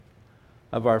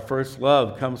of our first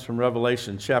love comes from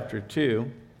Revelation chapter 2.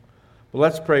 But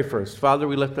let's pray first. Father,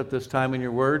 we lift up this time in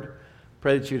your word.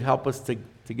 Pray that you'd help us to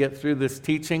get through this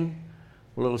teaching.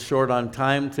 We're a little short on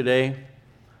time today,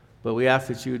 but we ask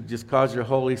that you would just cause your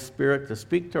Holy Spirit to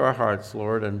speak to our hearts,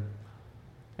 Lord,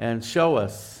 and show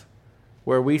us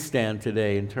where we stand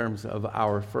today in terms of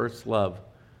our first love.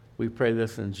 We pray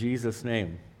this in Jesus'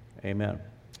 name. Amen.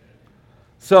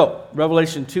 So,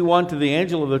 Revelation 2:1, to the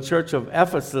angel of the church of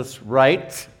Ephesus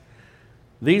write,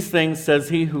 these things says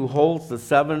he who holds the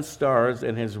 7 stars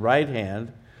in his right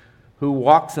hand, who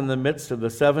walks in the midst of the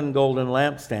 7 golden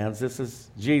lampstands. This is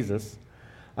Jesus.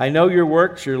 I know your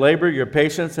works, your labor, your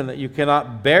patience, and that you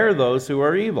cannot bear those who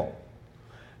are evil.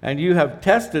 And you have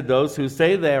tested those who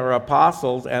say they are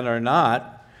apostles and are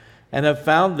not, and have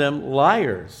found them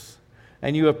liars.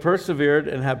 And you have persevered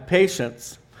and have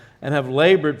patience, and have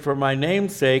labored for my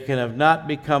name's sake, and have not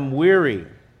become weary.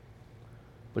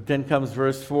 But then comes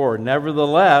verse 4.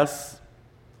 Nevertheless,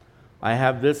 I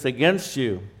have this against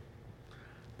you,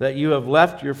 that you have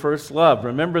left your first love.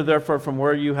 Remember, therefore, from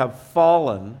where you have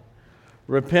fallen,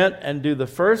 repent and do the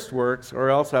first works,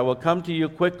 or else I will come to you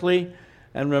quickly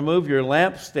and remove your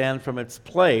lampstand from its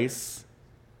place.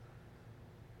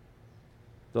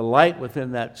 The light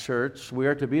within that church, we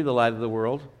are to be the light of the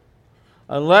world,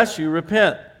 unless you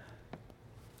repent.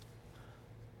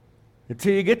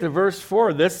 Until you get to verse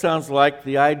 4, this sounds like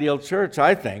the ideal church,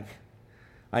 I think.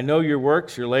 I know your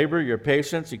works, your labor, your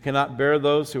patience. You cannot bear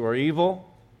those who are evil.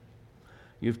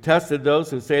 You've tested those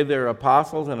who say they're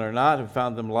apostles and are not, have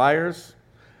found them liars.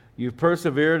 You've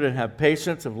persevered and have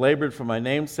patience, have labored for my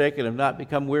name's sake, and have not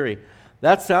become weary.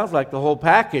 That sounds like the whole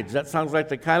package. That sounds like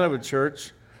the kind of a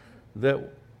church that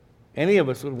any of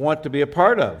us would want to be a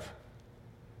part of.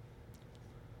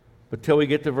 But till we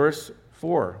get to verse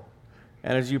 4.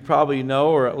 And as you probably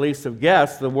know, or at least have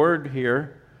guessed, the word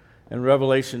here in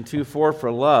Revelation 2:4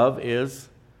 for love is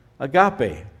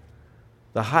agape,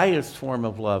 the highest form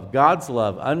of love, God's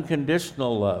love,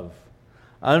 unconditional love,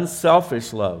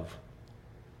 unselfish love.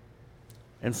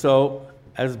 And so,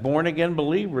 as born-again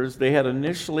believers, they had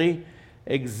initially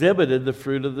exhibited the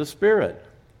fruit of the Spirit.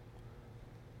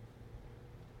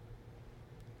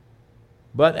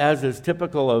 But as is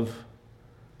typical of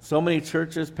so many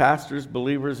churches, pastors,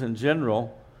 believers in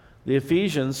general, the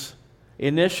Ephesians'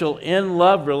 initial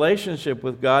in-love relationship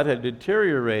with God had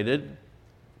deteriorated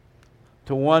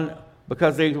to one,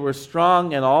 because they were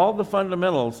strong in all the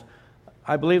fundamentals,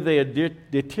 I believe they had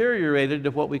deteriorated to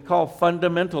what we call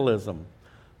fundamentalism.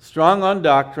 Strong on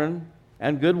doctrine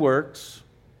and good works,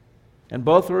 and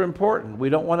both are important. We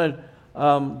don't want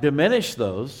to diminish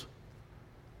those.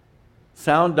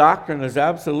 Sound doctrine is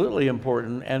absolutely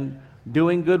important, and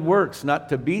doing good works, not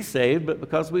to be saved, but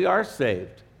because we are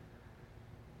saved.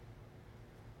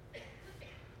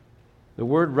 The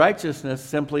word righteousness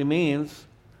simply means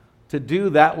to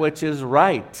do that which is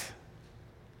right.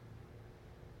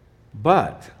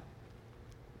 But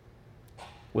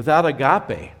without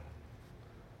agape,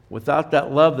 without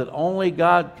that love that only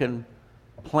God can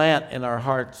plant in our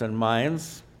hearts and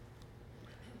minds,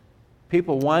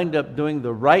 people wind up doing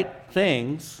the right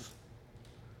things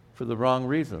for the wrong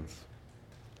reasons.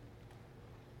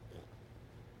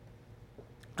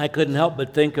 I couldn't help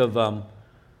but think of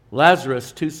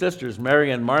Lazarus' 2 sisters, Mary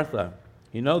and Martha.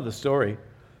 You know the story.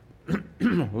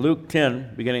 Luke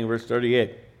 10, beginning of verse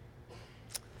 38.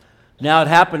 Now it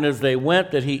happened as they went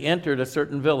that he entered a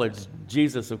certain village,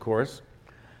 Jesus, of course,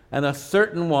 and a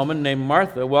certain woman named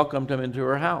Martha welcomed him into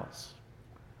her house.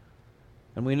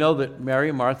 And we know that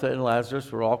Mary, Martha, and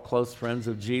Lazarus were all close friends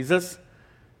of Jesus,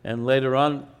 and later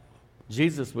on,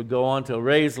 Jesus would go on to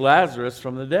raise Lazarus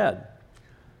from the dead.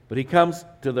 But he comes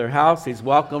to their house, he's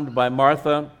welcomed by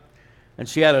Martha, and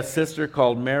she had a sister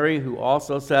called Mary who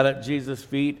also sat at Jesus'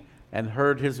 feet and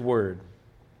heard his word.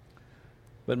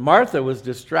 But Martha was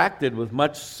distracted with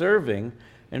much serving,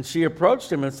 and she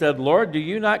approached him and said, Lord, do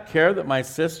you not care that my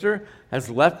sister has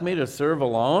left me to serve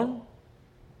alone?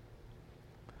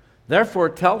 Therefore,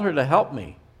 tell her to help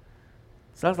me.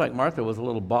 Sounds like Martha was a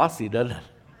little bossy, doesn't it?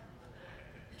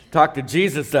 Talk to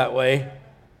Jesus that way.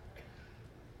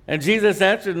 And Jesus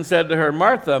answered and said to her,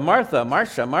 Martha, Martha,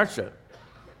 Marcia,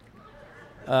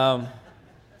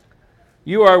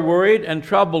 you are worried and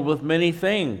troubled with many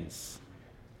things.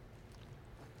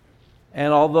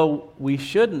 And although we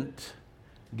shouldn't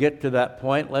get to that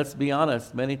point, let's be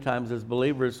honest, many times as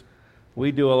believers,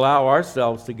 we do allow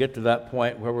ourselves to get to that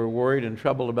point where we're worried and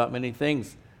troubled about many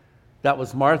things. That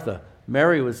was Martha.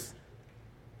 Mary was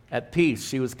at peace.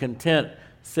 She was content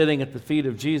sitting at the feet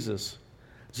of Jesus.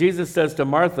 Jesus says to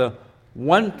Martha,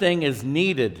 one thing is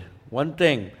needed, one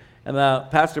thing. And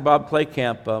Pastor Bob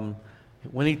Claycamp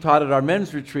when he taught at our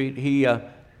men's retreat,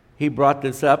 he brought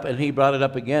this up, and he brought it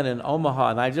up again in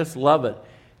Omaha, and I just love it.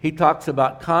 He talks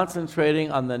about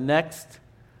concentrating on the next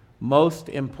most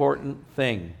important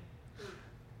thing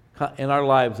in our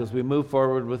lives as we move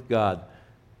forward with God.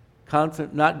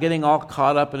 Not getting all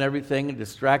caught up in everything and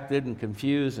distracted and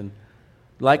confused and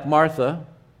like Martha,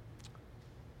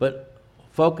 but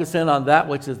focus in on that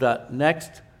which is that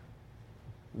next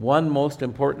one most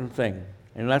important thing.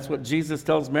 And that's what Jesus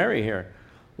tells Mary here.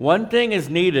 One thing is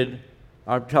needed,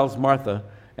 or tells Martha,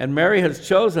 and Mary has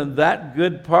chosen that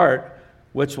good part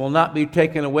which will not be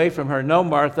taken away from her. No,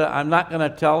 Martha, I'm not going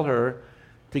to tell her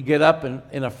to get up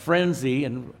in a frenzy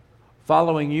and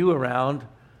following you around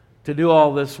to do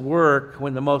all this work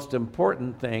when the most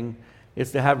important thing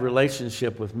is to have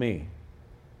relationship with me.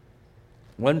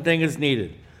 One thing is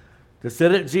needed: to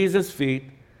sit at Jesus' feet,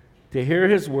 to hear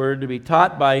his word, to be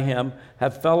taught by him,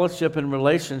 have fellowship and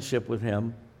relationship with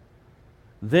him.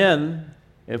 Then,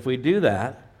 if we do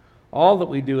that, all that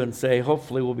we do and say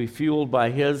hopefully will be fueled by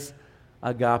his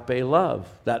agape love,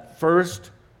 that first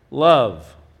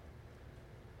love.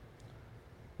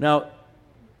 Now,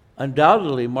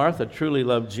 undoubtedly, Martha truly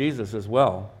loved Jesus as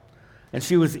well, and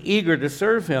she was eager to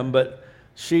serve him, but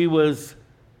she was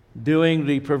doing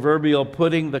the proverbial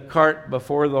putting the cart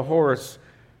before the horse,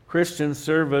 Christian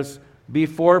service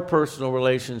before personal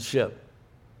relationship.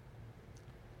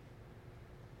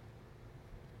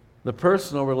 The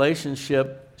personal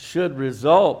relationship should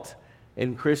result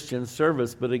in Christian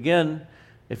service, but again,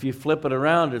 if you flip it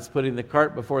around, it's putting the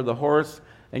cart before the horse,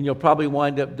 and you'll probably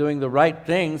wind up doing the right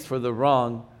things for the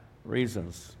wrong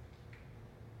reasons.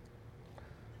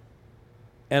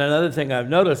 And another thing I've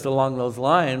noticed along those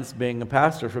lines, being a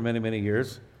pastor for many, many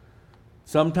years,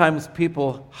 sometimes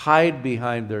people hide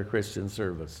behind their Christian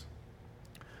service.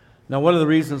 Now, one of the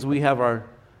reasons we have our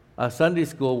Sunday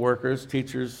school workers,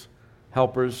 teachers,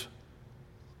 helpers,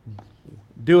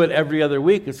 do it every other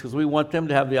week is because we want them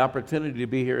to have the opportunity to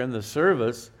be here in the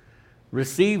service,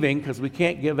 receiving, because we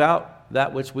can't give out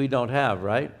that which we don't have,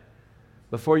 right?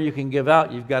 Before you can give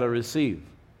out, you've got to receive.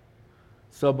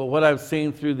 So, but what I've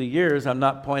seen through the years, I'm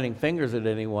not pointing fingers at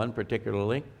anyone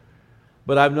particularly,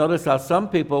 but I've noticed how some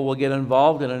people will get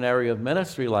involved in an area of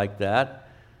ministry like that,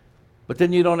 but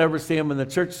then you don't ever see them in the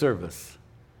church service.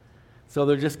 So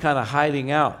they're just kind of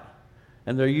hiding out,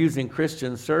 and they're using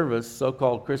Christian service,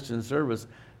 so-called Christian service,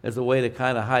 as a way to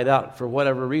kind of hide out for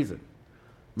whatever reason.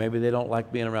 Maybe they don't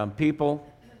like being around people.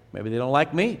 Maybe they don't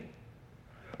like me.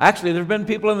 Actually, there have been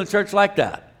people in the church like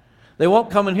that. They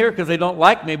won't come in here because they don't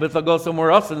like me, but they'll go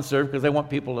somewhere else and serve because they want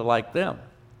people to like them.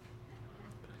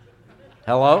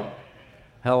 Hello?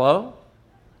 Hello?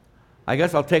 I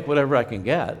guess I'll take whatever I can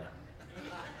get.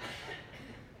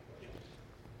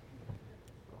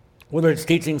 Whether it's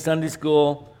teaching Sunday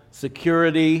school,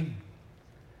 security,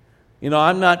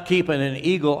 I'm not keeping an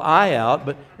eagle eye out,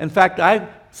 but in fact, I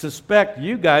suspect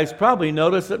you guys probably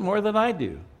notice it more than I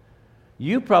do.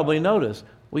 You probably notice,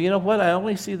 well, you know what? I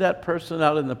only see that person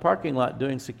out in the parking lot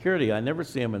doing security. I never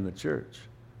see him in the church.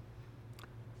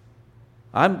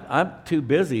 I'm too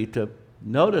busy to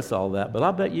notice all that, but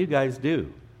I'll bet you guys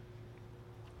do.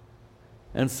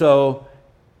 And so,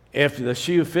 if the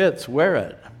shoe fits, wear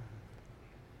it.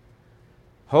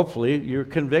 Hopefully, you're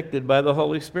convicted by the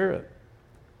Holy Spirit.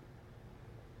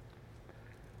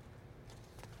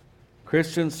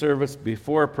 Christian service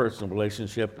before personal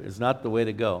relationship is not the way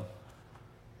to go.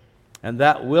 And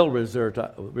that will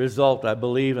result, I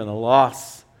believe, in a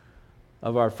loss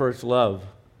of our first love.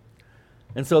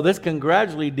 And so this can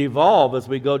gradually devolve as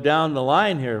we go down the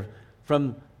line here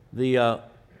from the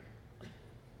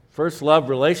first love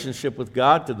relationship with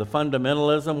God to the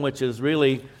fundamentalism, which is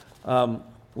really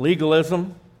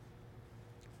legalism.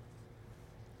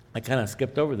 I kind of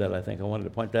skipped over that, I think. I wanted to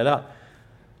point that out.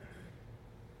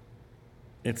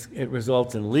 It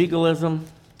results in legalism,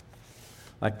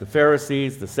 like the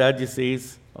Pharisees, the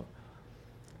Sadducees.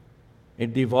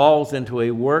 It devolves into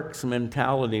a works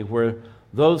mentality where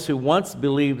those who once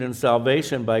believed in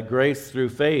salvation by grace through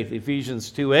faith,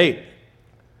 Ephesians 2:8,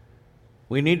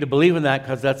 we need to believe in that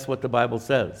because that's what the Bible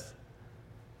says.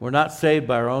 We're not saved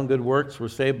by our own good works, we're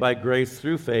saved by grace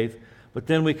through faith, but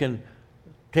then we can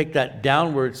take that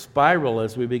downward spiral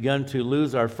as we begin to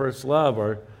lose our first love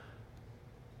or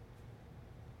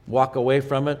walk away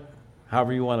from it,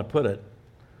 however you want to put it.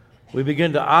 We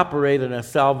begin to operate in a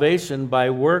salvation by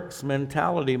works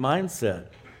mentality mindset.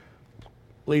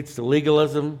 Leads to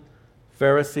legalism,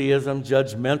 Phariseeism,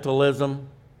 judgmentalism.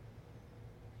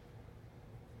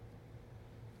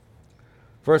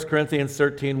 1 Corinthians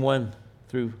 13:1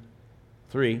 through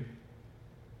 3.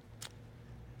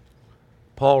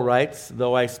 Paul writes,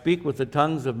 though I speak with the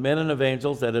tongues of men and of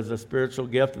angels, that is a spiritual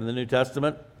gift in the New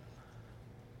Testament,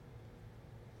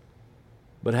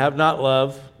 but have not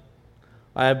love,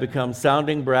 I have become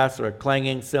sounding brass or a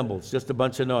clanging cymbal. It's just a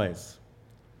bunch of noise.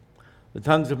 The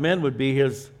tongues of men would be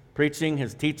his preaching,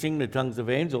 his teaching. The tongues of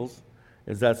angels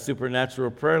is that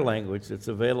supernatural prayer language that's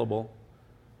available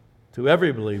to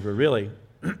every believer, really.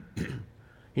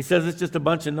 He says it's just a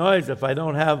bunch of noise if I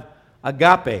don't have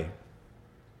agape.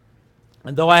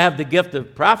 And though I have the gift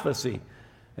of prophecy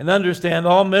and understand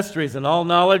all mysteries and all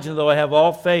knowledge, and though I have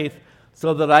all faith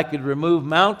so that I could remove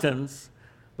mountains,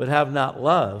 but have not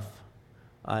love,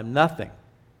 I'm nothing.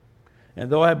 And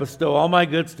though I bestow all my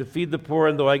goods to feed the poor,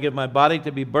 and though I give my body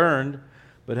to be burned,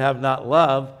 but have not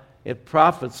love, it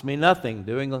profits me nothing,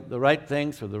 doing the right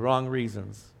things for the wrong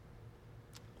reasons.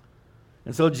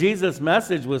 And so Jesus'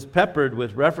 message was peppered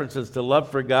with references to love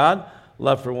for God,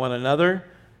 love for one another,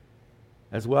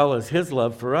 as well as his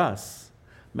love for us.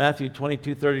 Matthew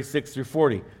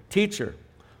 22:36-40. Teacher,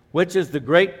 which is the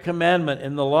great commandment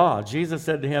in the law? Jesus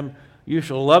said to him, you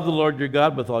shall love the Lord your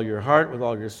God with all your heart, with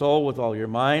all your soul, with all your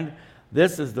mind.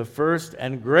 This is the first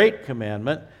and great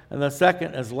commandment. And the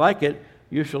second is like it,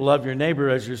 you shall love your neighbor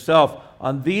as yourself.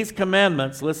 On these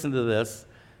commandments, listen to this,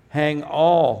 hang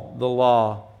all the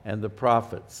law and the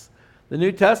prophets. The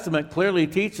New Testament clearly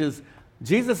teaches,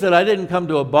 Jesus said, I didn't come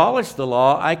to abolish the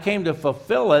law, I came to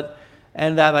fulfill it,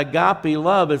 and that agape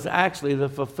love is actually the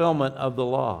fulfillment of the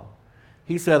law.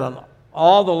 He said, on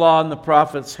all the law and the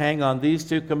prophets hang on these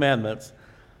two commandments.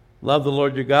 Love the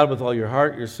Lord your God with all your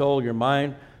heart, your soul, your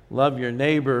mind. Love your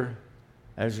neighbor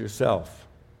as yourself.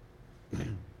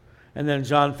 And then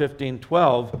John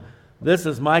 15:12, this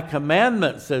is my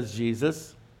commandment, says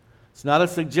Jesus. It's not a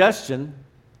suggestion.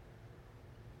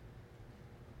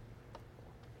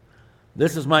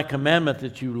 This is my commandment,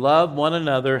 that you love one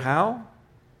another. How?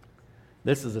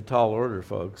 This is a tall order,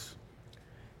 folks.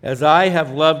 As I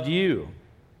have loved you.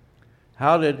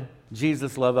 How did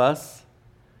Jesus love us?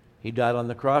 He died on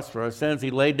the cross for our sins. He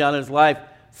laid down his life,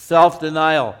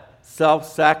 self-denial,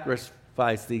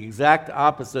 self-sacrifice, the exact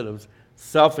opposite of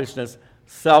selfishness,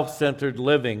 self-centered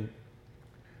living.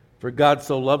 For God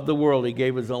so loved the world, he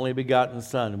gave his only begotten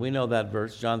Son. We know that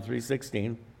verse, John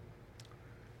 3:16.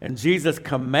 And Jesus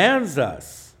commands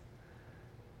us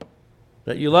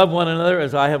that you love one another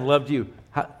as I have loved you.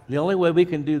 The only way we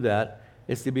can do that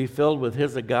is to be filled with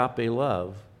his agape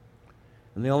love.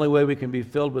 And the only way we can be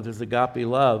filled with his agape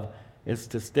love is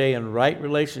to stay in right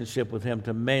relationship with him,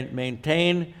 to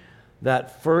maintain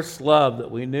that first love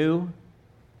that we knew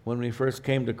when we first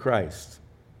came to Christ.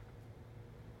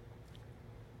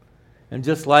 And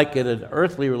just like in an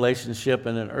earthly relationship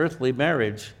and an earthly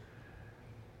marriage,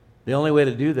 the only way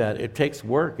to do that, it takes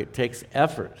work, it takes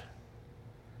effort.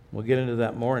 We'll get into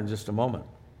that more in just a moment.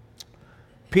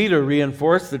 Peter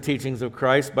reinforced the teachings of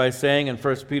Christ by saying in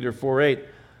 1 Peter 4:8,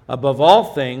 above all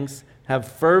things, have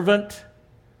fervent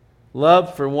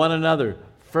love for one another.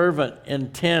 Fervent,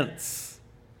 intense.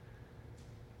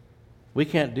 We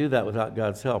can't do that without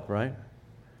God's help, right?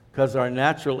 Because our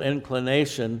natural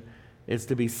inclination is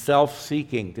to be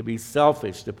self-seeking, to be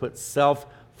selfish, to put self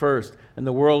first. And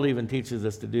the world even teaches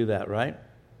us to do that, right?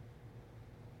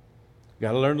 You've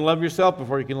got to learn to love yourself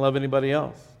before you can love anybody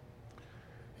else.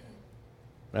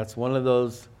 That's one of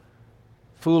those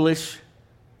foolish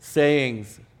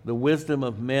sayings, the wisdom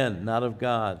of men, not of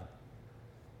God.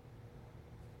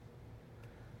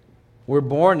 We're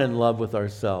born in love with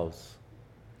ourselves.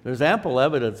 There's ample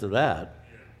evidence of that.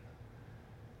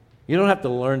 You don't have to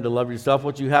learn to love yourself.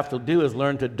 What you have to do is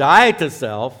learn to die to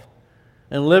self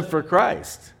and live for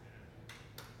Christ.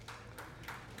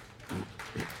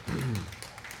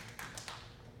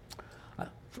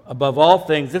 Above all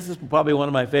things, this is probably one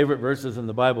of my favorite verses in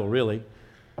the Bible, really.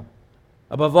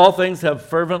 Above all things, have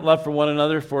fervent love for one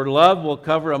another, for love will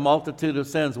cover a multitude of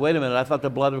sins. Wait a minute, I thought the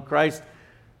blood of Christ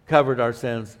covered our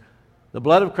sins. The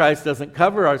blood of Christ doesn't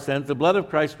cover our sins. The blood of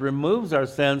Christ removes our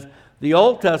sins. The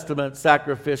Old Testament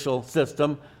sacrificial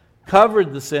system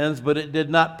covered the sins, but it did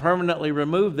not permanently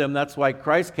remove them. That's why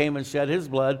Christ came and shed his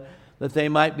blood, that they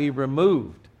might be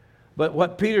removed. But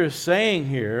what Peter is saying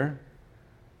here,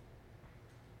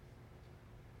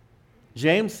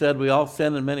 James said we all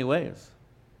sin in many ways.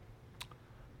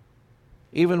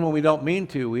 Even when we don't mean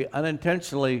to, we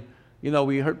unintentionally,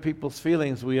 we hurt people's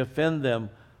feelings, we offend them.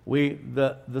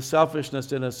 The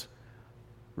selfishness in us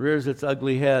rears its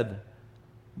ugly head.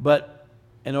 But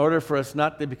in order for us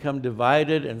not to become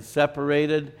divided and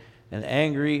separated and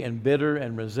angry and bitter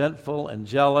and resentful and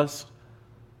jealous,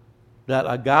 that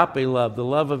agape love, the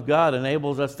love of God,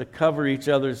 enables us to cover each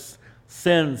other's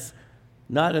sins,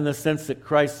 not in the sense that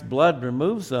Christ's blood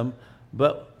removes them,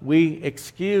 but we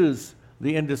excuse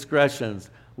the indiscretions.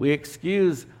 We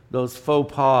excuse those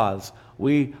faux pas.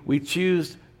 We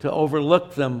choose to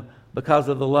overlook them because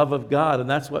of the love of God. And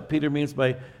that's what Peter means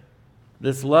by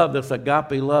this love, this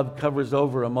agape love covers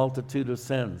over a multitude of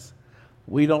sins.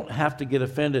 We don't have to get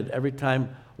offended every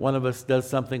time one of us does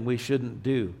something we shouldn't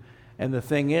do. And the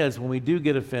thing is, when we do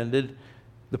get offended,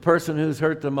 the person who's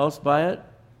hurt the most by it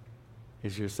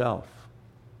is yourself.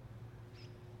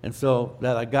 And so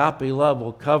that agape love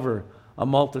will cover a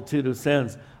multitude of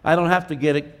sins. I don't have to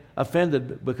get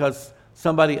offended because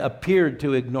somebody appeared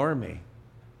to ignore me.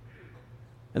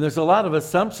 And there's a lot of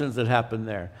assumptions that happen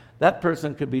there. That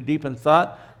person could be deep in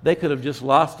thought. They could have just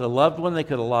lost a loved one. They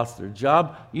could have lost their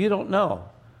job. You don't know.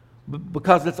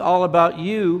 Because it's all about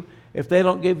you. If they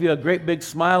don't give you a great big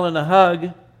smile and a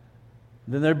hug,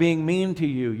 then they're being mean to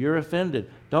you. You're offended.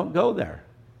 Don't go there.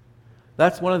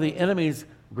 That's one of the enemy's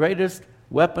greatest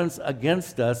weapons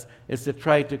against us, is to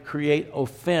try to create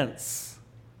offense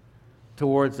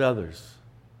towards others.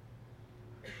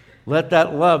 Let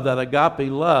that love, that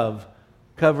agape love,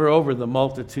 cover over the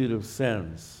multitude of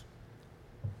sins.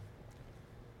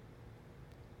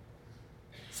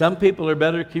 Some people are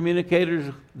better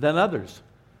communicators than others.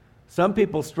 Some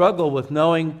people struggle with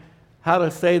knowing how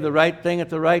to say the right thing at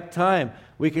the right time.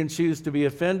 We can choose to be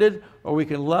offended, or we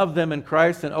can love them in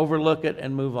Christ and overlook it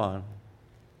and move on.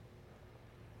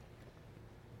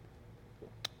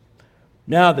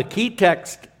 Now, the key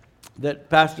text that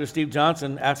Pastor Steve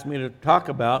Johnson asked me to talk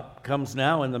about comes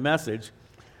now in the message,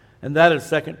 and that is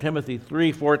 2 Timothy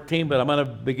 3:14, but I'm going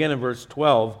to begin in verse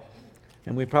 12,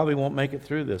 and we probably won't make it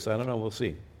through this. I don't know. We'll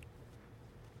see.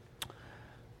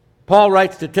 Paul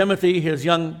writes to Timothy, his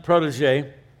young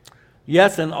protege,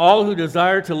 "Yes, and all who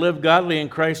desire to live godly in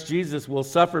Christ Jesus will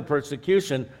suffer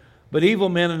persecution, but evil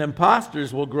men and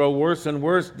impostors will grow worse and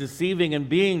worse, deceiving and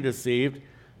being deceived."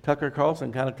 Tucker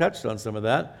Carlson kind of touched on some of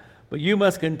that. "But you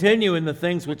must continue in the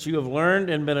things which you have learned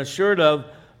and been assured of,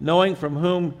 knowing from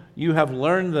whom you have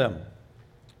learned them.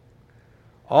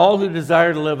 All who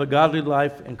desire to live a godly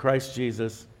life in Christ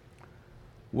Jesus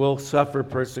will suffer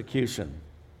persecution."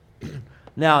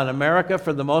 Now, in America,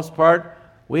 for the most part,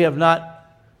 we have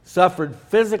not suffered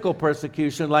physical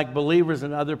persecution like believers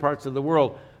in other parts of the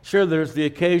world. Sure, there's the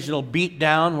occasional beat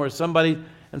down where somebody,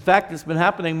 in fact, it's been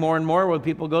happening more and more when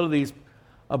people go to these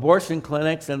abortion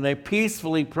clinics and they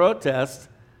peacefully protest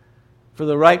for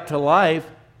the right to life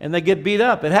and they get beat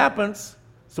up. It happens.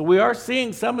 So we are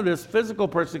seeing some of this physical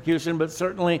persecution, but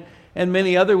certainly in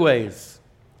many other ways.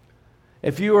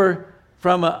 If you were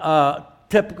from a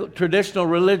typical traditional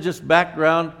religious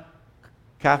background,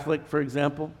 Catholic, for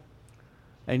example,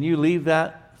 and you leave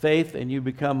that faith and you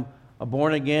become a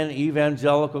born-again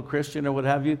evangelical Christian or what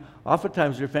have you,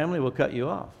 oftentimes your family will cut you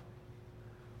off.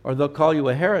 Or they'll call you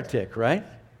a heretic, right?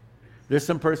 There's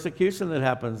some persecution that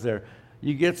happens there.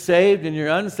 You get saved and your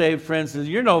unsaved friend says,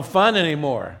 "You're no fun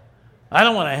anymore. I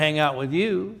don't want to hang out with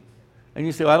you." And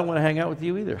you say, "Well, I don't want to hang out with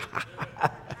you either."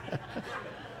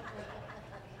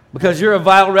 Because you're a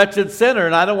vile, wretched sinner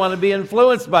and I don't want to be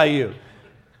influenced by you.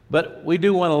 But we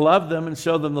do want to love them and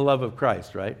show them the love of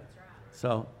Christ, right?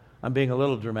 So I'm being a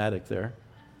little dramatic there.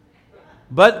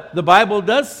 But the Bible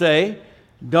does say,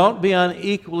 don't be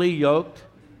unequally yoked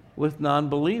with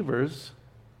non-believers,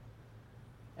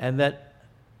 and that,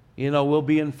 we'll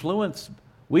be influenced.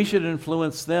 We should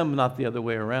influence them, not the other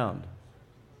way around.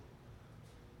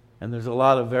 And there's a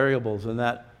lot of variables in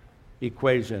that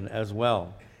equation as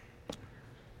well.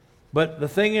 But the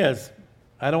thing is,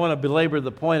 I don't want to belabor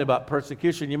the point about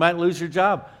persecution. You might lose your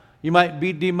job. You might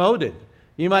be demoted.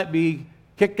 You might be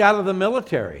kicked out of the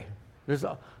military. There's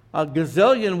a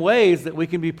gazillion ways that we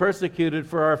can be persecuted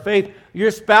for our faith.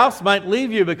 Your spouse might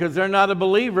leave you because they're not a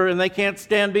believer and they can't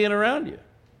stand being around you.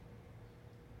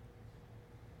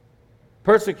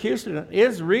 Persecution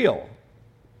is real.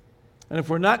 And if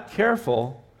we're not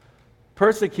careful,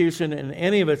 persecution in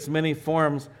any of its many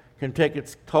forms can take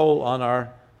its toll on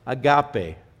our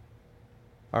agape,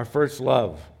 our first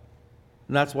love.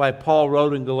 And that's why Paul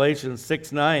wrote in Galatians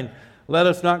 6:9, "Let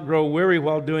us not grow weary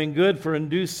while doing good, for in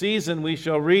due season we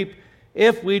shall reap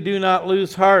if we do not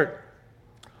lose heart."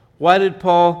 Why did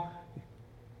Paul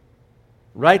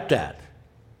write that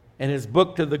in his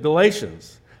book to the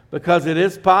Galatians? Because it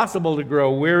is possible to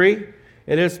grow weary.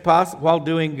 It is possible while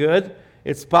doing good.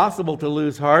 It's possible to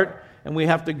lose heart, and we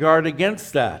have to guard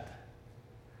against that.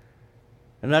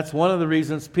 And that's one of the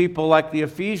reasons people like the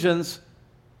Ephesians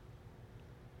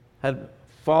had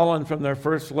fallen from their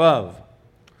first love.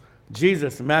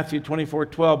 Jesus in Matthew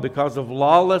 24:12, "Because of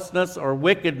lawlessness or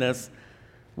wickedness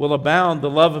will abound, the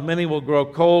love of many will grow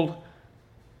cold,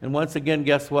 And once again,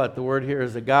 guess what? The word here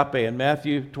is agape. In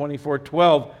Matthew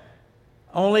 24:12,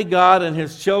 only God and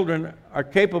his children are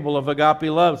capable of agape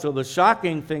love. So the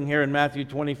shocking thing here in Matthew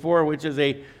 24, which is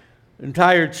an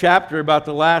entire chapter about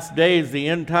the last days, the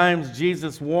end times,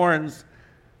 Jesus warns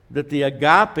that the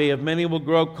agape of many will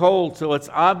grow cold. So it's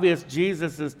obvious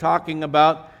Jesus is talking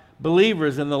about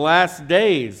believers in the last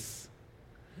days.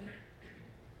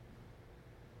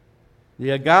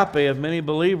 The agape of many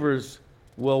believers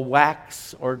will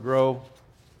wax or grow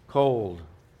cold.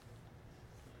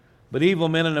 But evil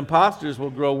men and impostors will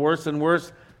grow worse and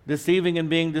worse, deceiving and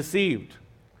being deceived.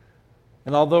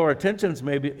 And although our intentions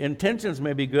may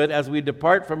be good, as we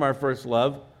depart from our first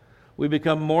love, we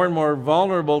become more and more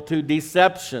vulnerable to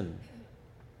deception.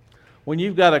 When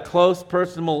you've got a close,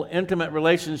 personal, intimate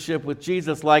relationship with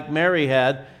Jesus like Mary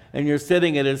had, and you're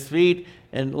sitting at his feet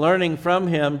and learning from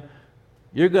him,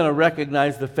 you're going to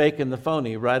recognize the fake and the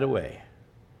phony right away.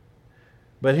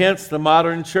 But hence the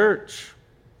modern church.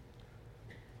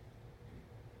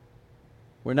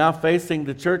 We're now facing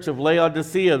the church of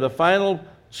Laodicea, the final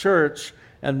church,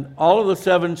 and all of the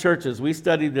 7 churches. We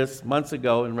studied this months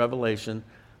ago in Revelation.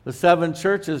 The 7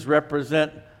 churches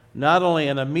represent not only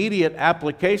an immediate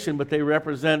application, but they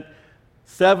represent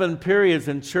 7 periods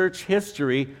in church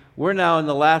history. We're now in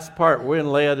the last part. We're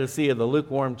in Laodicea, the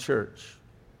lukewarm church.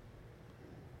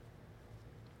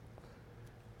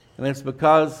 And it's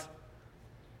because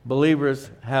believers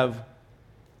have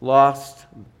lost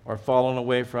or fallen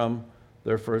away from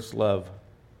their first love.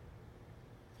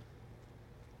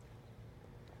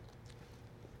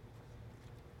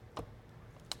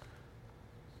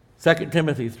 Second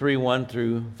Timothy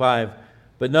 3:1-5.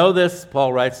 But know this,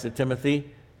 Paul writes to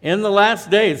Timothy, in the last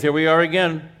days, here we are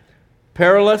again,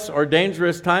 perilous or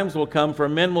dangerous times will come, for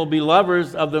men will be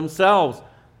lovers of themselves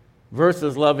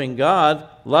versus loving God,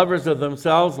 lovers of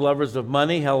themselves, lovers of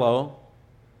money. Hello.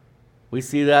 We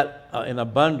see that in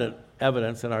abundant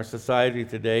evidence in our society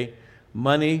today.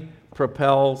 Money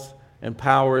propels and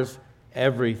powers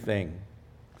everything.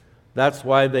 That's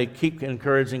why they keep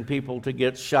encouraging people to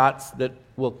get shots that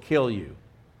will kill you.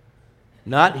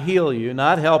 Not heal you,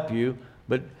 not help you,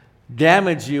 but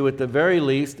damage you at the very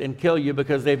least and kill you,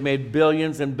 because they've made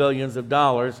billions and billions of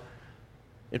dollars.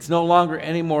 It's no longer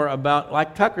anymore about,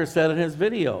 like Tucker said in his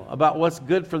video, about what's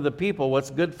good for the people, what's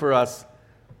good for us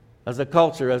as a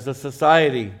culture, as a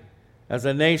society, as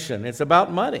a nation. It's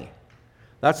about money.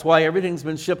 That's why everything's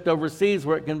been shipped overseas,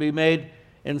 where it can be made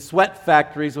in sweat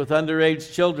factories with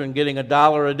underage children getting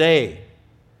 $1 a day.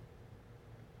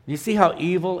 You see how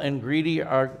evil and greedy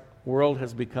our world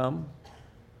has become?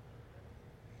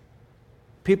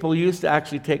 People used to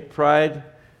actually take pride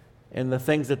in the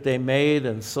things that they made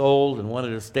and sold and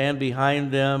wanted to stand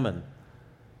behind them,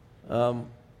 and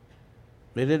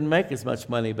they didn't make as much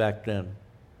money back then.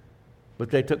 But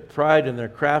they took pride in their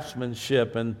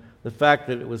craftsmanship and the fact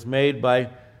that it was made by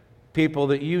people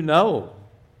that you know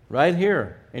right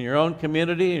here in your own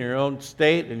community, in your own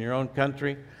state, in your own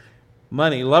country.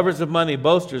 Money, lovers of money,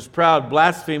 boasters, proud,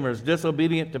 blasphemers,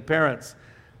 disobedient to parents.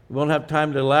 We won't have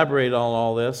time to elaborate on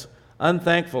all this.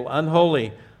 Unthankful,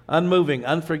 unholy, unmoving,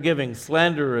 unforgiving,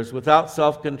 slanderers, without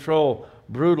self-control,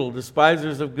 brutal,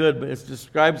 despisers of good. But it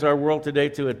describes our world today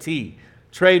to a T.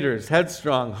 Traitors,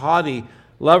 headstrong, haughty,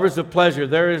 lovers of pleasure.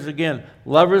 There is again,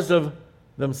 lovers of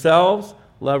themselves,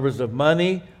 lovers of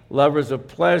money, lovers of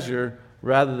pleasure,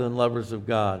 rather than lovers of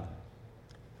God.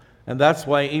 And that's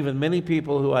why even many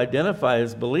people who identify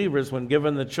as believers, when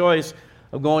given the choice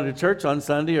of going to church on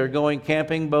Sunday or going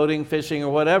camping, boating, fishing,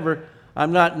 or whatever,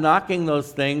 I'm not knocking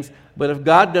those things, but if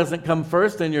God doesn't come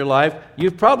first in your life,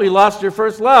 you've probably lost your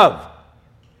first love.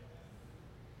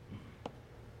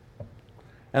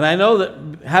 And I know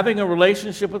that having a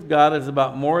relationship with God is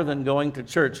about more than going to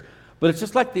church, but it's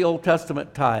just like the Old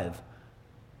Testament tithe.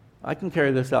 I can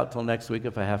carry this out till next week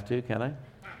if I have to, can I?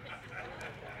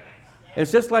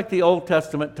 It's just like the Old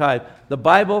Testament tithe. The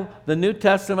Bible, the New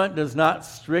Testament, does not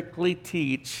strictly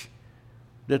teach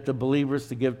that the believers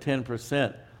to give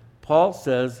 10%. Paul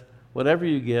says, whatever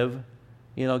you give,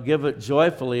 give it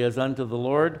joyfully as unto the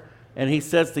Lord. And he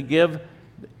says to give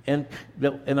in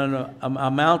an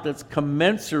amount that's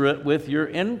commensurate with your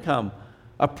income,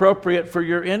 appropriate for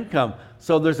your income.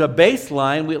 So there's a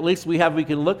baseline. We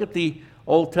can look at the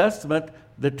Old Testament,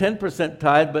 the 10%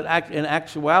 tithe, but in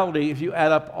actuality, if you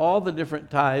add up all the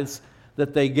different tithes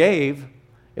that they gave,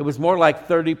 it was more like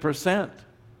 30%.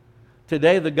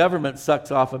 Today, the government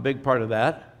sucks off a big part of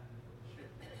that.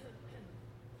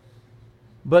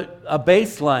 But a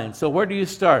baseline. So where do you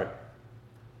start?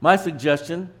 My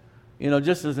suggestion,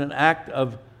 just as an act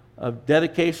of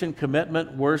dedication,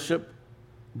 commitment, worship,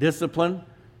 discipline,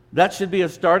 That should be a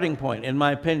starting point, in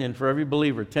my opinion, for every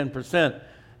believer, 10%.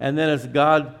 And then as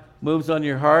God moves on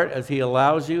your heart, as He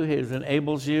allows you, He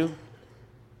enables you,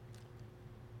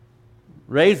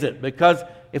 raise it. Because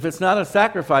if it's not a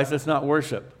sacrifice, it's not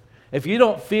worship. If you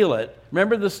don't feel it,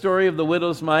 remember the story of the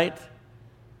widow's mite?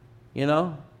 You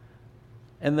know?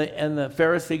 And the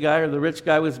Pharisee guy or the rich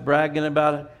guy was bragging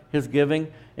about his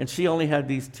giving, and she only had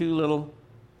these 2 little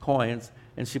coins,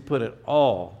 and she put it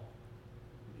all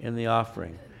in the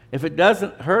offering. If it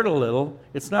doesn't hurt a little,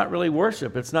 it's not really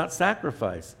worship. It's not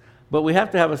sacrifice. But we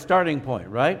have to have a starting point,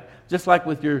 right? Just like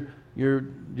with your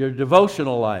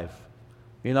devotional life.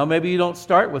 You know, maybe you don't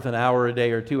start with an hour a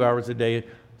day or 2 hours a day.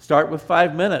 Start with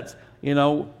 5 minutes. You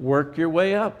know, work your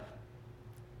way up.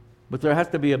 But there has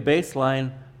to be a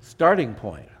baseline starting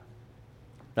point.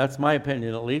 That's my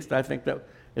opinion, at least. I think that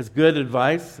is good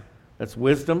advice. That's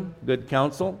wisdom, good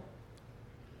counsel.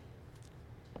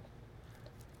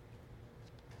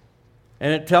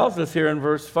 And it tells us here in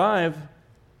verse 5,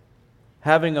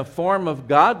 having a form of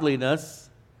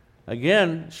godliness.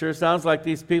 Again, sure sounds like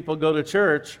these people go to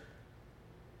church.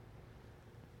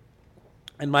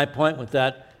 And my point with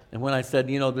that, and when I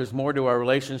said, you know, there's more to our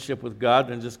relationship with God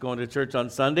than just going to church on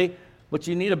Sunday, but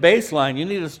you need a baseline. You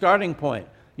need a starting point.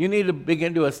 You need to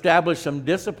begin to establish some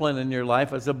discipline in your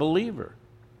life as a believer.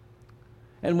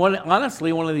 And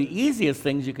honestly, one of the easiest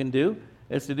things you can do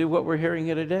is to do what we're hearing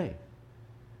here today.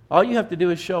 All you have to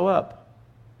do is show up.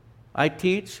 I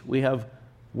teach. We have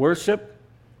worship.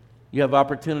 You have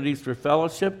opportunities for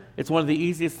fellowship. It's one of the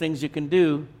easiest things you can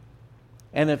do.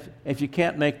 And if you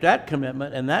can't make that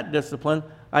commitment and that discipline,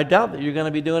 I doubt that you're going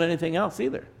to be doing anything else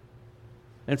either.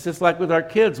 And it's just like with our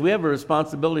kids. We have a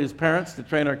responsibility as parents to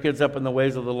train our kids up in the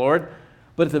ways of the Lord.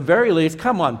 But at the very least,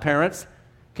 come on, parents.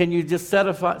 Can you just set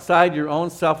aside your own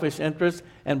selfish interests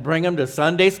and bring them to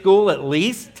Sunday school at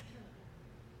least?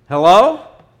 Hello?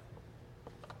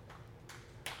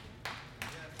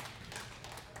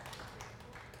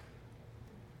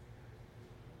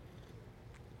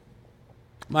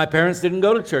 My parents didn't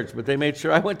go to church, but they made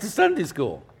sure I went to Sunday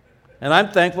school. And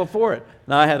I'm thankful for it.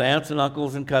 Now, I had aunts and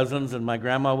uncles and cousins, and my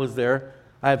grandma was there.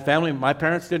 I had family. My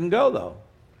parents didn't go, though.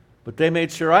 But they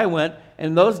made sure I went.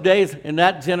 In those days, in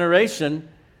that generation,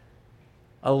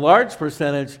 a large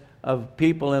percentage of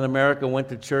people in America went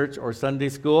to church or Sunday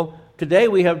school. Today,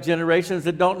 we have generations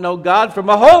that don't know God from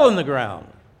a hole in the ground.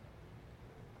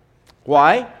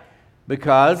 Why?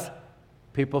 Because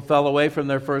people fell away from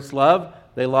their first love.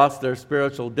 They lost their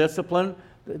spiritual discipline.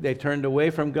 They turned away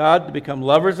from God to become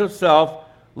lovers of self,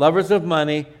 lovers of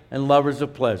money, and lovers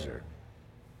of pleasure.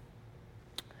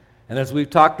 And as we've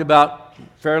talked about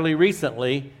fairly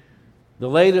recently, the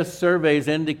latest surveys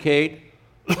indicate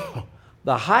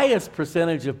the highest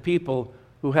percentage of people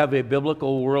who have a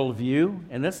biblical worldview,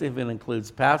 and this even includes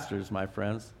pastors, my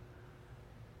friends,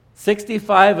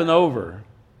 65 and over,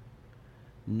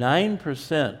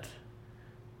 9%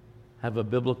 have a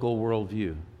biblical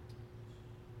worldview.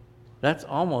 That's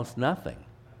almost nothing.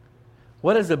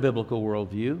 What is a biblical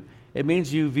worldview? It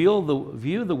means you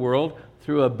view the world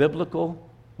through a biblical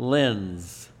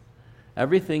lens.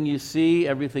 Everything you see,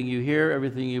 everything you hear,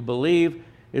 everything you believe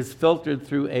is filtered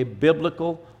through a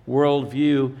biblical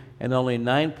worldview, and only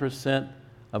 9%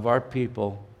 of our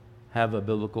people have a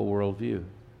biblical worldview.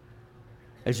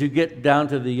 As you get down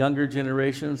to the younger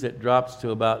generations, it drops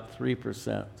to about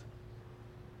 3%.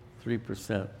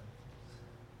 3%.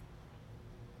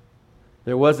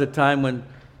 There was a time when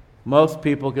most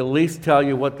people could at least tell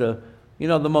you what the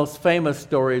most famous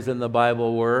stories in the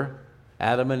Bible were.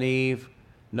 Adam and Eve,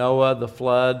 Noah, the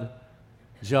flood,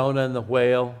 Jonah and the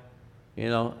whale,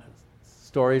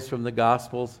 stories from the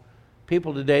Gospels.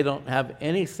 People today don't have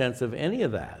any sense of any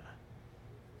of that.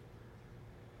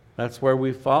 That's where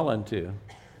we've fallen to.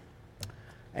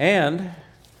 And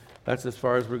that's as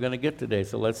far as we're going to get today,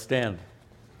 so let's stand.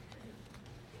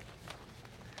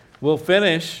 We'll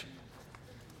finish.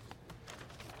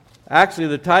 Actually,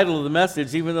 the title of the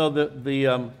message, even though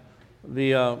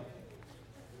the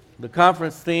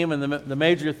conference theme and the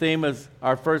major theme is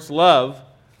our first love,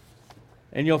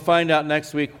 and you'll find out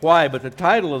next week why, but the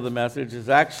title of the message is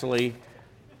actually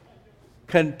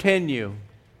Continue.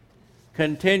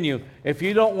 Continue. If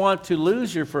you don't want to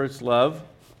lose your first love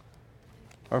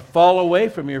or fall away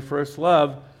from your first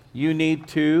love, you need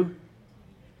to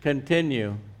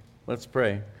continue. Let's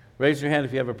pray. Raise your hand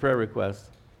if you have a prayer request.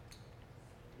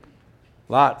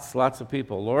 Lots of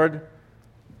people. Lord,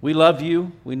 we love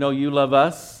you. We know you love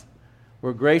us.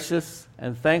 We're gracious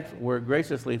and thankful. We're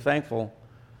graciously thankful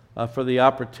for the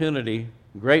opportunity.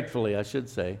 Gratefully, I should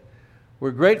say. We're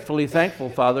gratefully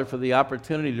thankful, Father, for the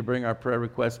opportunity to bring our prayer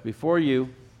requests before you.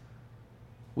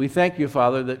 We thank you,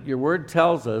 Father, that your word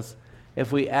tells us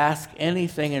if we ask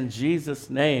anything in Jesus'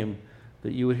 name,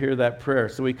 that you would hear that prayer.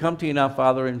 So we come to you now,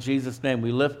 Father, in Jesus' name.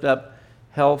 We lift up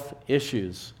health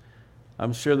issues.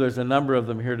 I'm sure there's a number of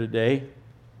them here today.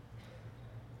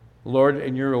 Lord,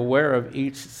 and you're aware of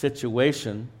each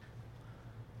situation,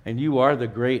 and you are the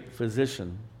great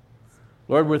physician.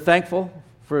 Lord, we're thankful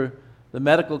for the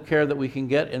medical care that we can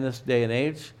get in this day and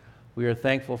age. We are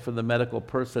thankful for the medical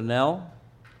personnel,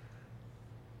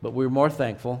 but we're more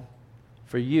thankful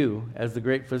for you as the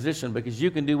great physician, because you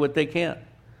can do what they can't.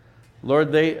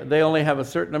 Lord, they only have a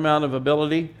certain amount of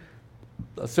ability,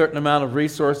 a certain amount of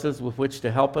resources with which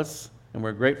to help us, and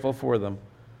we're grateful for them.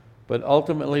 But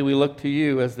ultimately, we look to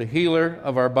you as the healer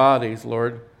of our bodies,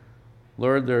 Lord.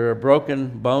 Lord, there are broken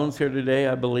bones here today,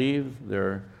 I believe. There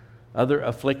are other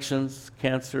afflictions,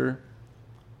 cancer.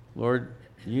 Lord,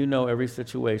 you know every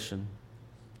situation.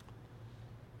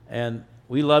 And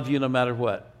we love you no matter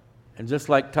what. And just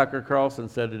like Tucker Carlson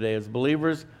said today, as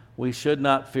believers, we should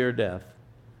not fear death.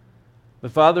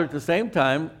 But Father, at the same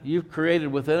time, you've created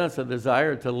within us a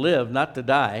desire to live, not to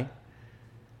die.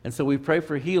 And so we pray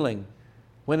for healing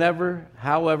whenever,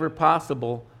 however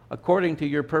possible, according to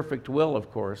your perfect will,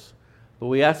 of course. But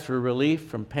we ask for relief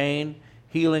from pain,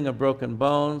 healing of broken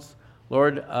bones,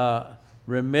 Lord,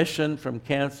 remission from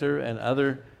cancer and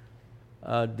other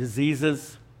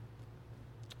diseases.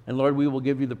 And Lord, we will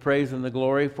give you the praise and the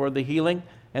glory for the healing,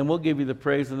 and we'll give you the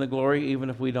praise and the glory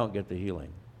even if we don't get the healing.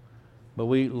 But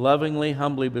we lovingly,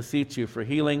 humbly beseech you for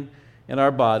healing in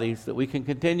our bodies, that we can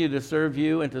continue to serve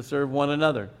you and to serve one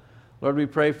another. Lord, we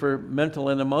pray for mental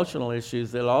and emotional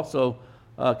issues that also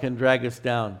can drag us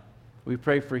down. We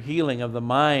pray for healing of the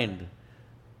mind,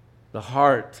 the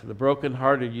heart, the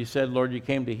brokenhearted. You said, Lord, you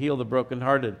came to heal the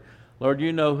brokenhearted. Lord,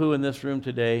 you know who in this room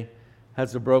today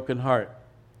has a broken heart.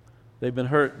 They've been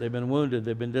hurt, they've been wounded,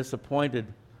 they've been disappointed.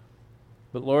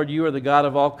 But Lord, you are the God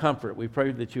of all comfort. We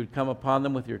pray that you would come upon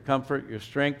them with your comfort, your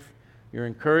strength, your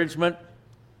encouragement.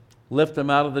 Lift them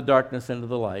out of the darkness into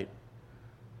the light.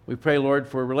 We pray, Lord,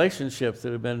 for relationships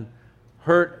that have been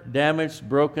hurt, damaged,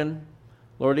 broken.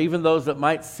 Lord, even those that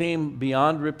might seem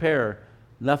beyond repair,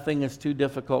 nothing is too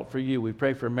difficult for you. We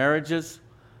pray for marriages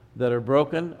that are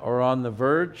broken or on the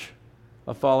verge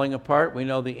of falling apart. We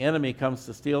know the enemy comes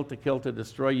to steal, to kill, to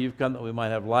destroy. You've come that we might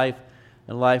have life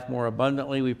and life more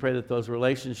abundantly. We pray that those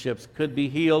relationships could be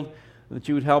healed, and that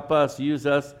you would help us, use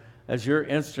us as your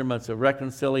instruments of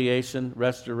reconciliation,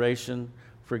 restoration,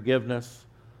 forgiveness.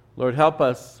 Lord, help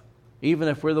us, even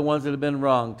if we're the ones that have been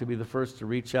wrong, to be the first to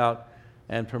reach out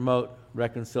and promote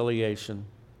reconciliation.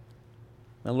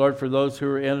 And Lord, for those who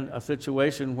are in a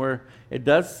situation where it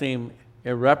does seem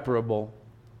irreparable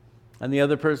and the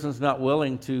other person's not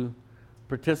willing to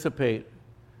participate,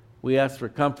 we ask for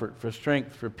comfort, for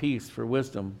strength, for peace, for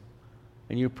wisdom.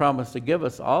 And you promise to give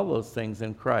us all those things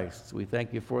in Christ. We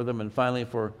thank you for them. And finally,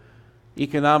 for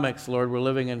economics, Lord, we're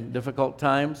living in difficult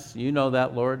times. You know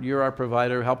that, Lord. You're our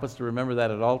provider. Help us to remember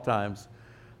that at all times,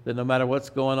 that no matter what's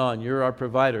going on, you're our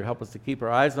provider. Help us to keep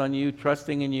our eyes on you,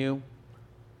 trusting in you.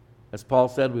 As Paul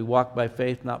said, we walk by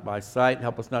faith, not by sight.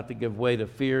 Help us not to give way to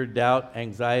fear, doubt,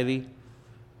 anxiety.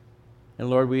 And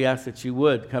Lord, we ask that you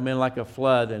would come in like a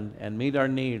flood and meet our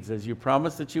needs as you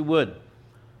promised that you would.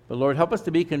 But Lord, help us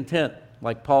to be content.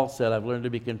 Like Paul said, I've learned to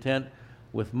be content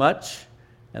with much,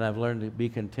 and I've learned to be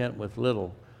content with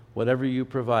little. Whatever you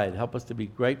provide, help us to be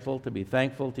grateful, to be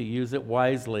thankful, to use it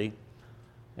wisely.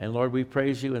 And Lord, we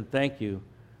praise you and thank you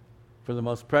for the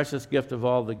most precious gift of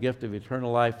all, the gift of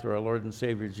eternal life through our Lord and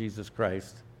Savior, Jesus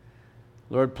Christ.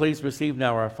 Lord, please receive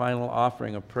now our final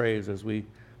offering of praise as we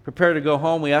prepare to go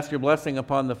home. We ask your blessing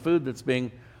upon the food that's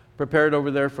being prepared over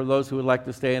there for those who would like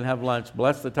to stay and have lunch.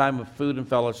 Bless the time of food and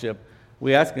fellowship.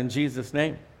 We ask in Jesus'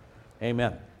 name.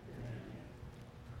 Amen.